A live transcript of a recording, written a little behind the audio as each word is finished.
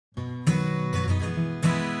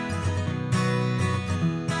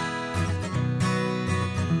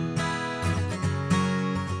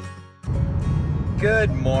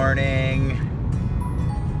Good morning.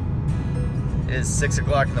 It is 6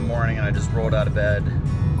 o'clock in the morning and I just rolled out of bed.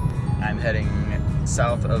 I'm heading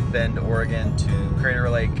south of Bend, Oregon to Crater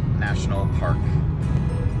Lake National Park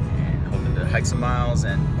and hoping to hike some miles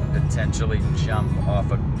and potentially jump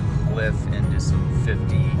off a cliff into some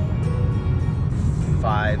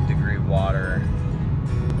 55-degree water.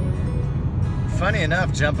 Funny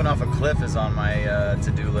enough, jumping off a cliff is on my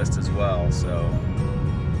to-do list as well, so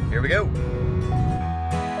here we go.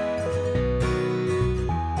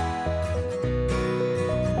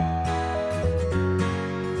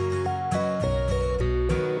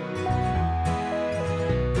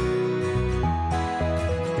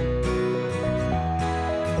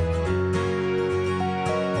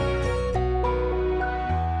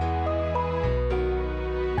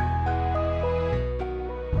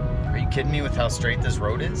 Kidding me with how straight this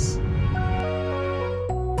road is?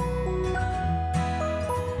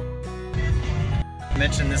 I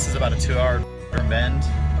mentioned this is about a 2-hour from Bend.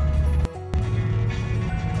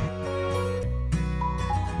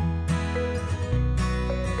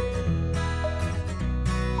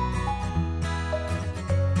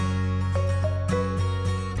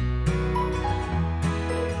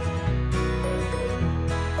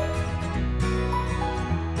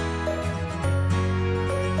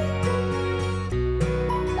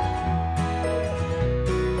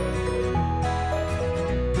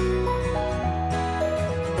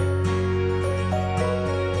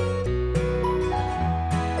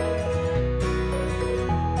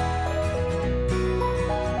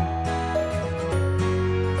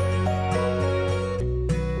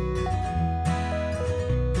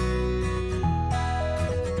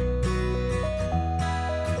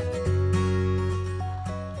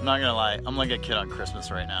 I'm not gonna lie, I'm like a kid on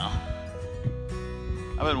Christmas right now.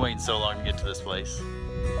 I've been waiting so long to get to this place.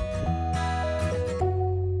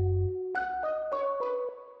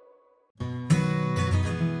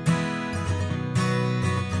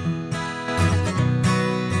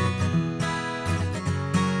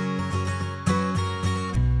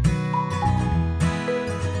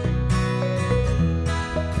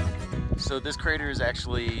 So this crater is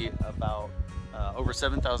actually about over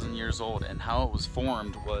 7,000 years old, and how it was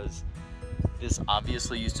formed was this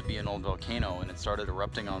obviously used to be an old volcano, and it started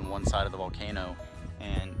erupting on one side of the volcano,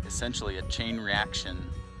 and essentially a chain reaction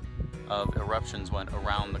of eruptions went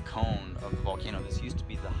around the cone of the volcano. This used to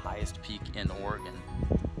be the highest peak in Oregon,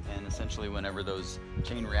 and essentially whenever those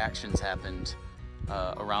chain reactions happened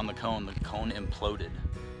around the cone imploded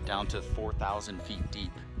down to 4,000 feet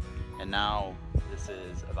deep. And now this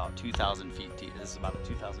is about 2,000 feet deep. This is about a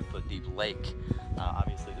 2,000 foot deep lake.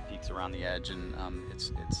 Obviously the peak's around the edge, and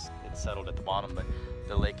it's settled at the bottom, but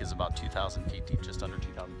the lake is about 2,000 feet deep, just under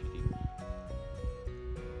 2,000 feet deep.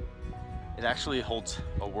 It actually holds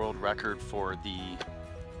a world record for the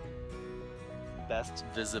best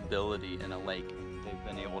visibility in a lake. They've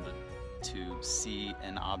been able to see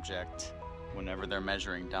an object whenever they're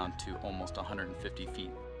measuring down to almost 150 feet.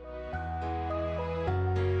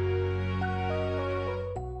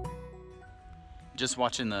 Just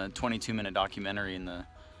watching the 22-minute documentary in the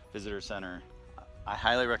visitor center, I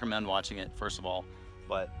highly recommend watching it, first of all,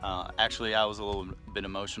 but actually I was a little bit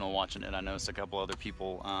emotional watching it. I noticed a couple other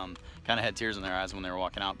people kind of had tears in their eyes when they were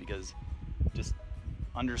walking out, because just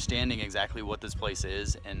understanding exactly what this place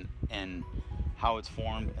is and how it's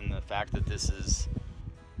formed, and the fact that this is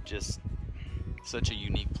just such a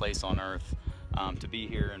unique place on Earth, to be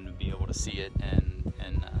here and to be able to see it and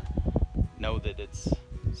know that it's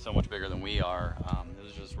so much bigger than we are. It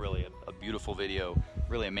was just really a beautiful video,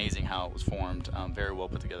 really amazing how it was formed, very well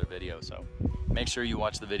put together video. So make sure you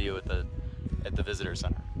watch the video at the visitor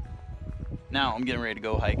center. Now I'm getting ready to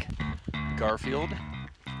go hike Garfield.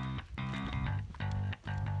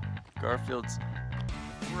 Garfield's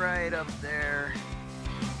right up there.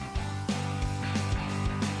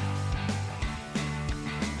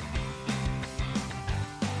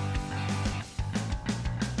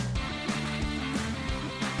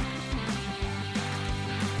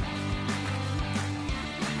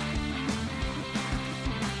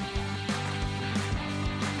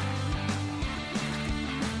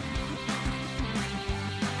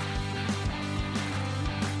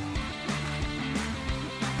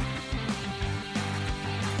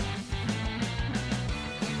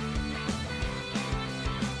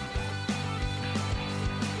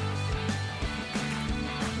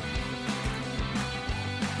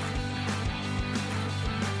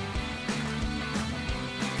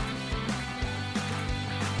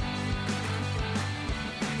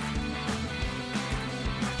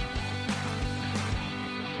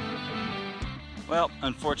 Well,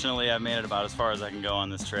 unfortunately, I've made it about as far as I can go on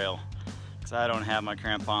this trail, because I don't have my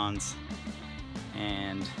crampons,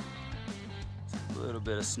 and a little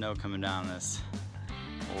bit of snow coming down this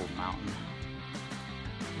old mountain.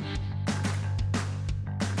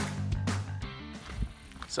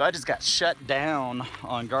 So I just got shut down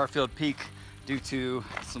on Garfield Peak due to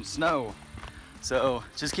some snow. So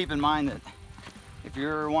just keep in mind that if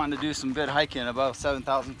you're wanting to do some good hiking above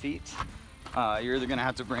 7,000 feet, you're either gonna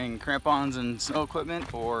have to bring crampons and snow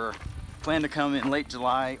equipment, or plan to come in late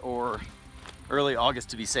July or early August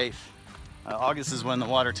to be safe. August is when the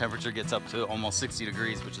water temperature gets up to almost 60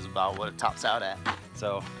 degrees, which is about what it tops out at.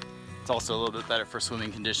 So it's also a little bit better for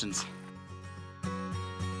swimming conditions.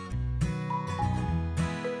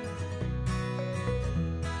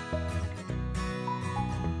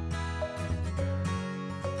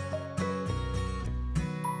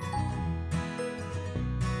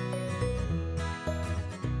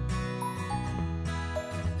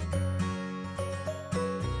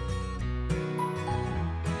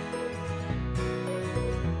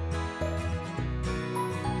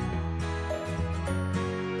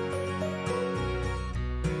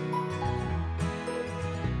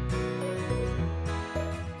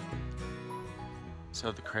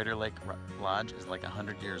 So the Crater Lake Lodge is like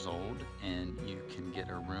 100 years old, and you can get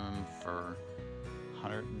a room for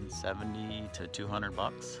 170 to 200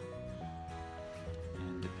 bucks.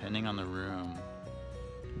 And depending on the room,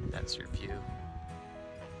 that's your view.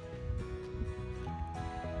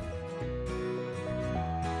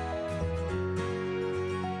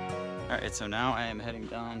 All right, so now I am heading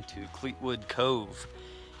down to Cleetwood Cove,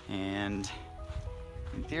 and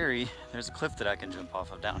in theory, there's a cliff that I can jump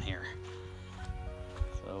off of down here.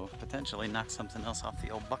 So potentially knock something else off the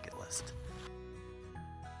old bucket list.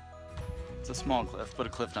 It's a small cliff, but a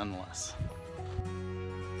cliff nonetheless.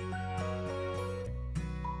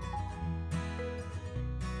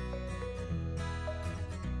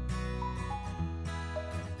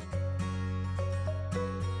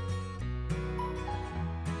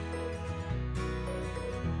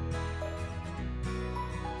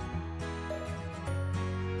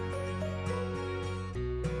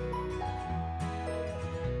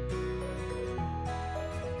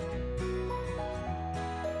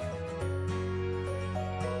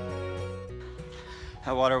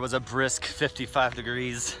 That water was a brisk 55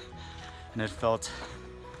 degrees, and it felt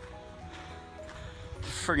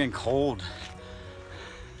friggin' cold,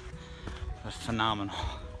 but phenomenal.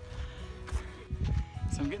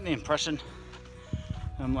 So I'm getting the impression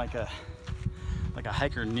I'm like a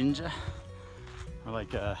hiker ninja, or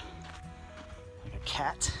like a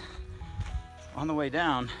cat. On the way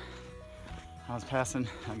down, I was passing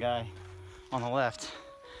a guy on the left,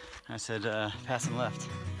 and I said, passing left.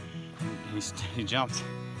 And he jumped,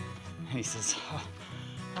 and he says, oh,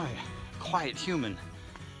 yeah, quiet human.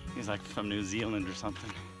 He's like from New Zealand or something.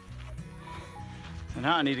 So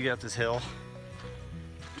now I need to get up this hill,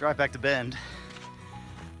 drive back to Bend,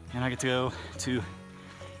 and I get to go to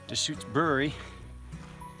Deschutes Brewery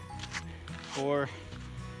for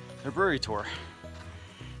their brewery tour.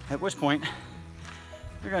 At which point,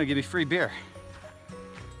 they're gonna give me free beer.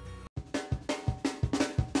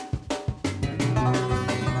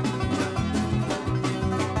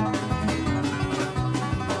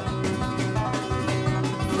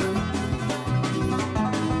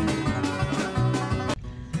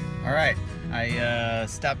 All right, I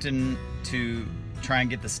stopped in to try and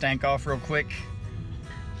get the stank off real quick,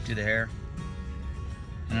 do the hair,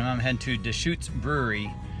 and I'm heading to Deschutes Brewery,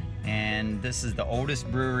 and this is the oldest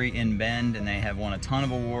brewery in Bend, and they have won a ton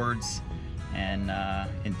of awards, and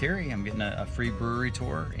in theory I'm getting a free brewery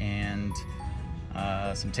tour and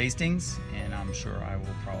some tastings, and I'm sure I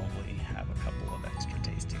will probably have a couple of extra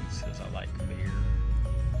tastings because I like beer.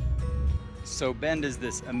 So Bend is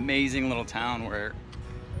this amazing little town where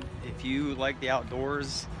if you like the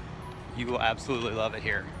outdoors, you will absolutely love it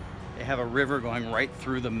here. They have a river going right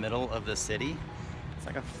through the middle of the city. It's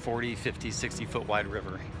like a 40, 50, 60 foot wide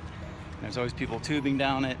river. And there's always people tubing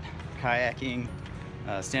down it, kayaking,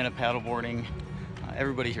 stand-up paddleboarding.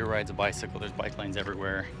 Everybody here rides a bicycle. There's bike lanes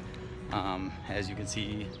everywhere, as you can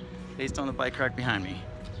see based on the bike rack behind me.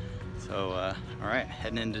 So, all right,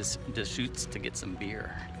 heading into Deschutes to get some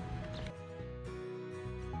beer.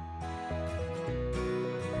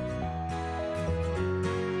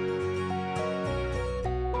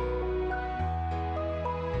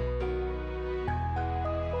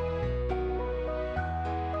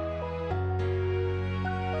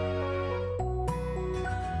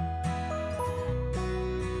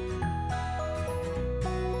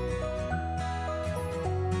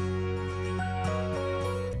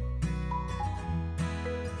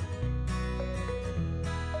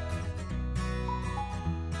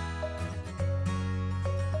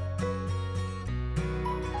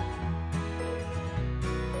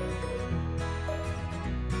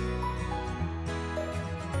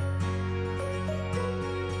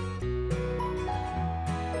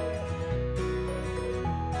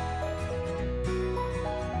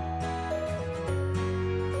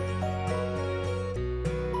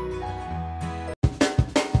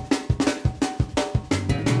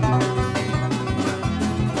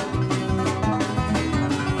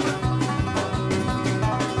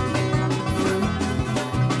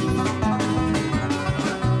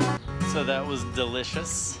 That was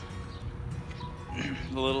delicious.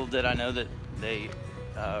 Little did I know that they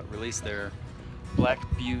released their Black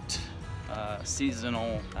Butte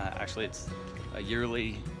seasonal, actually it's a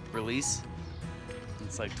yearly release.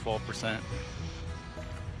 It's like 12%.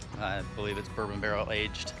 I believe it's bourbon barrel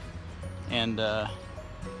aged. And a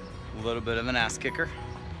little bit of an ass kicker,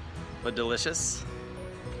 but delicious.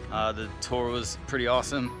 The tour was pretty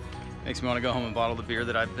awesome. Makes me want to go home and bottle the beer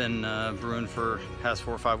that I've been brewing for the past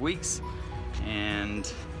 4 or 5 weeks. And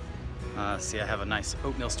see, I have a nice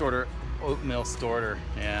oatmeal starter,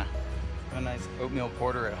 yeah. A nice oatmeal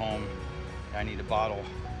porter at home. I need a bottle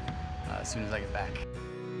as soon as I get back.